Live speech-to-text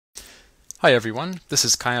Hi everyone, this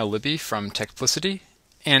is Kyle Libby from Techplicity,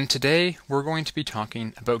 and today we're going to be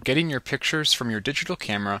talking about getting your pictures from your digital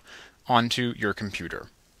camera onto your computer.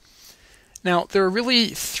 Now, there are really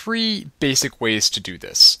three basic ways to do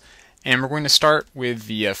this, and we're going to start with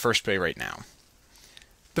the first way right now.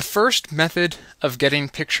 The first method of getting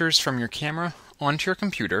pictures from your camera onto your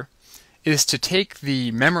computer is to take the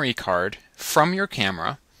memory card from your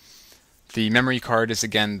camera. The memory card is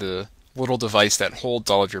again the little device that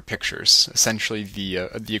holds all of your pictures, essentially the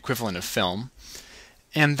equivalent of film,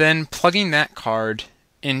 and then plugging that card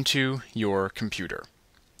into your computer.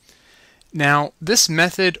 Now, this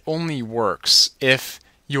method only works if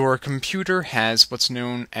your computer has what's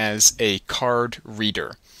known as a card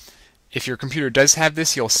reader. If your computer does have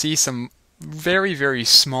this, you'll see some very, very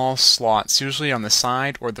small slots, usually on the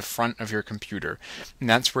side or the front of your computer, and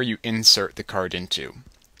that's where you insert the card into.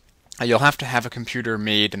 You'll have to have a computer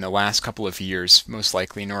made in the last couple of years, most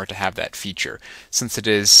likely, in order to have that feature, since it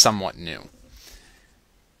is somewhat new.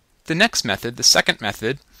 The next method, the second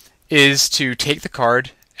method, is to take the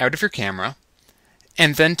card out of your camera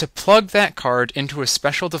and then to plug that card into a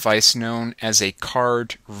special device known as a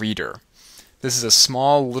card reader. This is a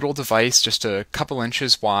small little device, just a couple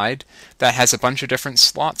inches wide, that has a bunch of different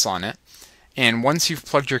slots on it, and once you've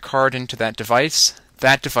plugged your card into that device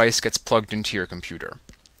gets plugged into your computer.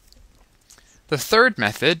 The third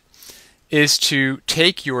method is to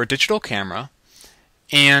take your digital camera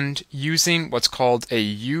and, using what's called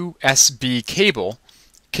a USB cable,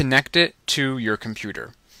 connect it to your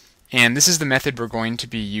computer. And this is the method we're going to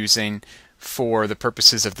be using for the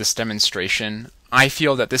purposes of this demonstration. I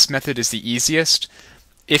feel that this method is the easiest.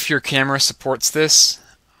 If your camera supports this,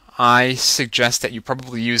 I suggest that you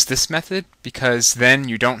probably use this method, because then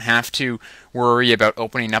you don't have to worry about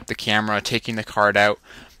opening up the camera, taking the card out.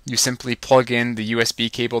 You simply plug in the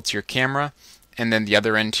USB cable to your camera and then the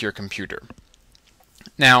other end to your computer.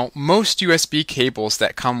 Now, most USB cables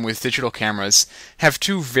that come with digital cameras have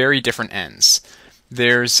two very different ends.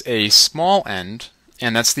 There's a small end,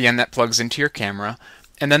 and that's the end that plugs into your camera,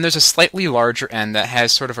 and then there's a slightly larger end that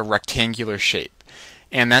has sort of a rectangular shape,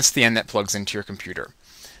 and that's the end that plugs into your computer.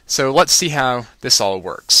 So let's see how this all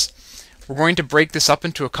works. We're going to break this up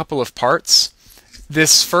into a couple of parts.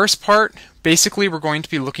 This first part, basically we're going to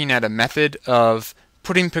be looking at a method of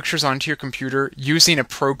putting pictures onto your computer using a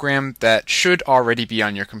program that should already be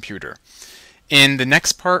on your computer. In the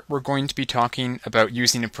next part, we're going to be talking about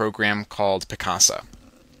using a program called Picasa.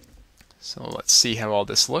 So let's see how all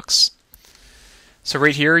this looks. So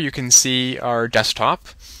right here you can see our desktop,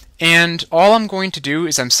 and all I'm going to do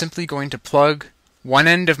is I'm simply going to plug one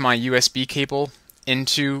end of my USB cable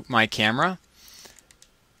into my camera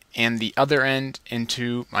and the other end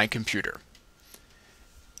into my computer.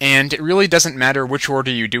 And it really doesn't matter which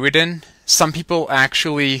order you do it in. Some people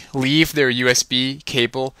actually leave their USB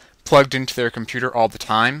cable plugged into their computer all the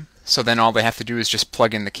time, so then all they have to do is just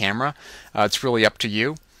plug in the camera. It's really up to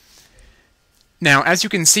you. Now, as you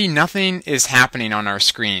can see, nothing is happening on our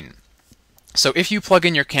screen. So if you plug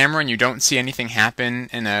in your camera and you don't see anything happen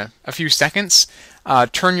in a few seconds,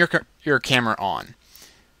 turn your camera on.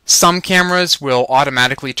 Some cameras will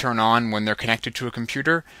automatically turn on when they're connected to a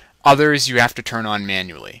computer. Others you have to turn on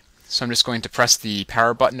manually. So I'm just going to press the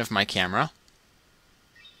power button of my camera.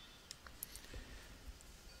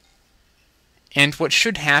 And what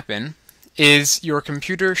should happen is your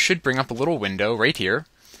computer should bring up a little window right here.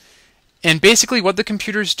 And basically what the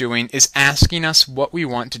computer is doing is asking us what we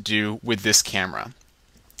want to do with this camera.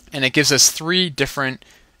 And it gives us three different,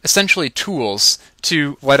 essentially, tools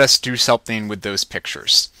to let us do something with those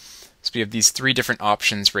pictures. So we have these three different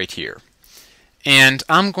options right here. And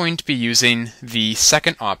I'm going to be using the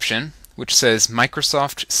second option, which says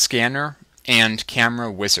Microsoft Scanner and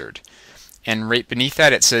Camera Wizard. And right beneath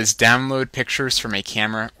that it says download pictures from a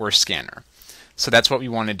camera or scanner. So that's what we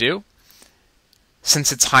want to do.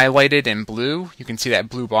 Since it's highlighted in blue, you can see that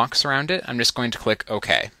blue box around it, I'm just going to click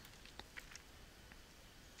OK.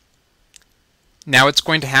 Now what's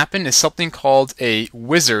going to happen is something called a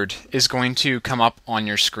wizard is going to come up on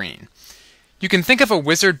your screen. You can think of a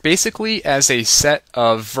wizard basically as a set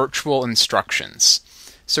of virtual instructions.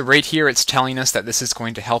 So right here it's telling us that this is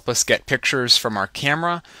going to help us get pictures from our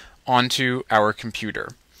camera onto our computer.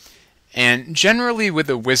 And generally with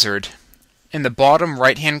a wizard, in the bottom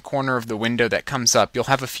right-hand corner of the window that comes up, you'll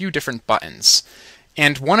have a few different buttons.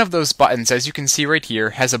 And one of those buttons, as you can see right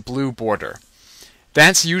here, has a blue border.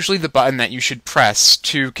 That's usually the button that you should press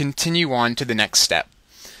to continue on to the next step.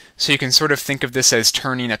 So you can sort of think of this as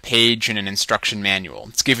turning a page in an instruction manual.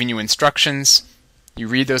 It's giving you instructions, you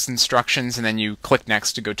read those instructions, and then you click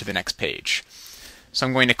Next to go to the next page. So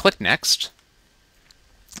I'm going to click Next.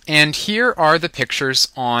 And here are the pictures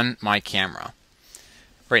on my camera.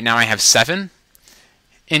 Right now I have 7.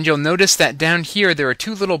 And you'll notice that down here there are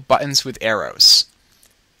 2 little buttons with arrows.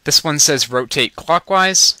 This one says rotate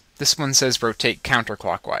clockwise. This one says rotate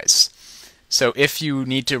counterclockwise. So if you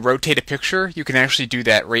need to rotate a picture, you can actually do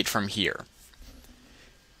that right from here.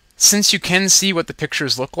 Since you can see what the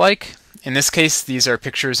pictures look like, in this case these are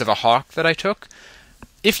pictures of a hawk that I took,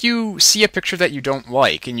 if you see a picture that you don't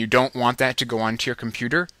like and you don't want that to go onto your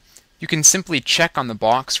computer, you can simply check on the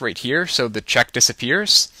box right here so the check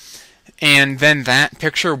disappears, and then that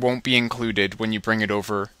picture won't be included when you bring it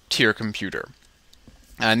over to your computer.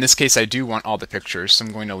 In this case I do want all the pictures, so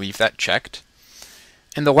I'm going to leave that checked.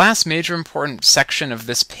 And the last major important section of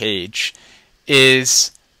this page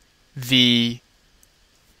is the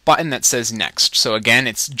button that says Next. So again,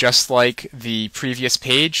 it's just like the previous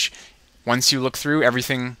page. Once you look through,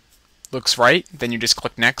 everything looks right, then you just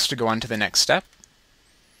click Next to go on to the next step.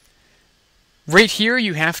 Right here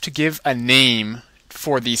you have to give a name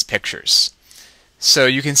for these pictures. So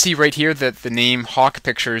you can see right here that the name Hawk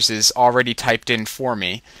Pictures is already typed in for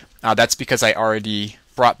me. That's because I already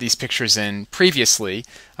brought these pictures in previously,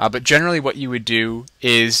 but generally what you would do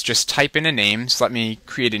is just type in a name. So let me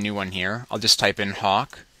create a new one here. I'll just type in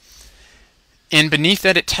Hawk. And beneath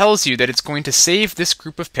that it tells you that it's going to save this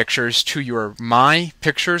group of pictures to your My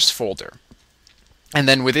Pictures folder. And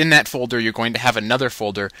then within that folder you're going to have another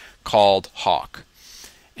folder called Hawk.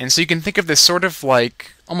 And so you can think of this sort of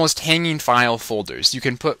like almost hanging file folders. You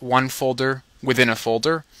can put one folder within a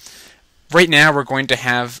folder. Right now we're going to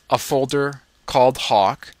have a folder called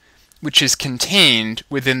Hawk, which is contained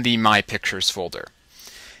within the My Pictures folder.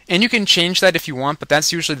 And you can change that if you want, but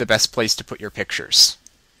that's usually the best place to put your pictures.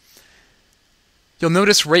 You'll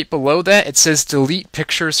notice right below that it says delete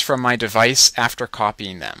pictures from my device after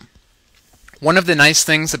copying them. One of the nice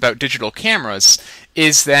things about digital cameras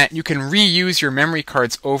is that you can reuse your memory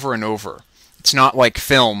cards over and over. It's not like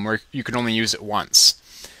film where you can only use it once.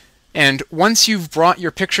 And once you've brought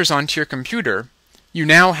your pictures onto your computer, you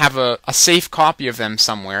now have a safe copy of them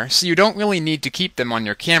somewhere, so you don't really need to keep them on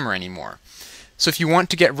your camera anymore. So if you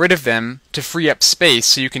want to get rid of them to free up space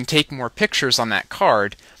so you can take more pictures on that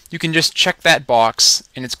card, you can just check that box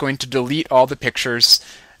and it's going to delete all the pictures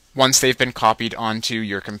once they've been copied onto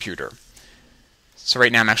your computer. So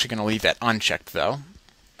right now I'm actually going to leave that unchecked though.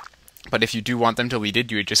 But if you do want them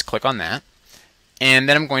deleted, you would just click on that. And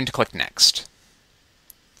then I'm going to click Next.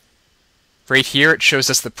 Right here it shows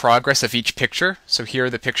us the progress of each picture. So here are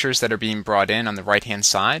the pictures that are being brought in on the right hand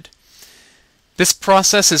side. This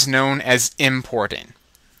process is known as importing.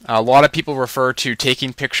 A lot of people refer to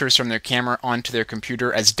taking pictures from their camera onto their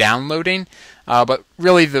computer as downloading, but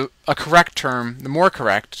really the more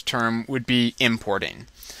correct term would be importing.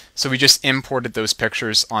 So we just imported those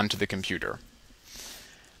pictures onto the computer.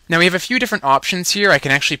 Now we have a few different options here. I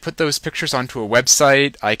can actually put those pictures onto a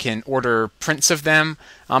website. I can order prints of them,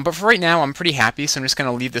 but for right now I'm pretty happy, so I'm just going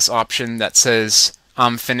to leave this option that says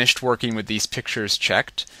I'm finished working with these pictures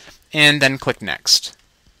checked, and then click Next.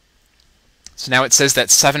 So now it says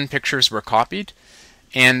that 7 pictures were copied,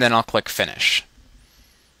 and then I'll click Finish.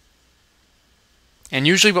 And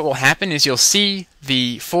usually what will happen is you'll see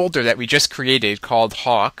the folder that we just created called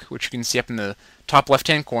Hawk, which you can see up in the top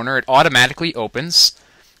left-hand corner. It automatically opens.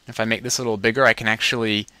 If I make this a little bigger, I can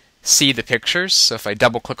actually see the pictures. So if I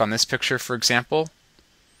double-click on this picture, for example,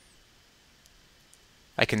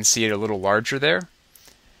 I can see it a little larger there.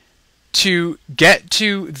 To get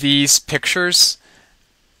to these pictures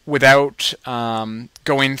without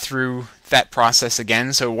going through that process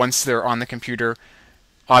again, so once they're on the computer,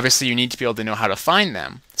 obviously you need to be able to know how to find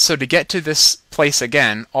them. So to get to this place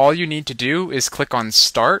again, all you need to do is click on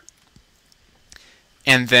Start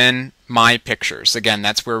and then My Pictures. Again,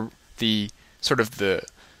 that's where the sort of the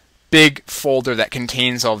big folder that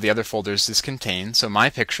contains all the other folders is contained. So My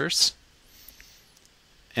Pictures.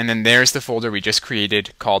 And then there's the folder we just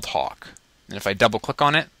created called Hawk. And if I double click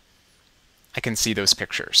on it, I can see those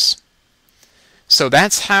pictures. So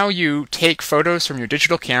that's how you take photos from your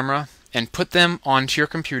digital camera and put them onto your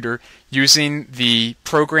computer using the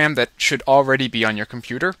program that should already be on your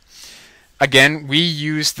computer. Again, we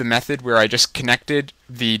used the method where I just connected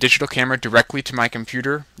the digital camera directly to my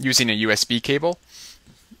computer using a USB cable.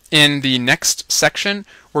 In the next section,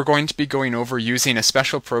 we're going to be going over using a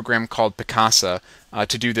special program called Picasa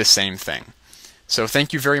to do the same thing. So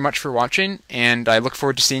thank you very much for watching, and I look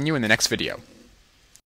forward to seeing you in the next video.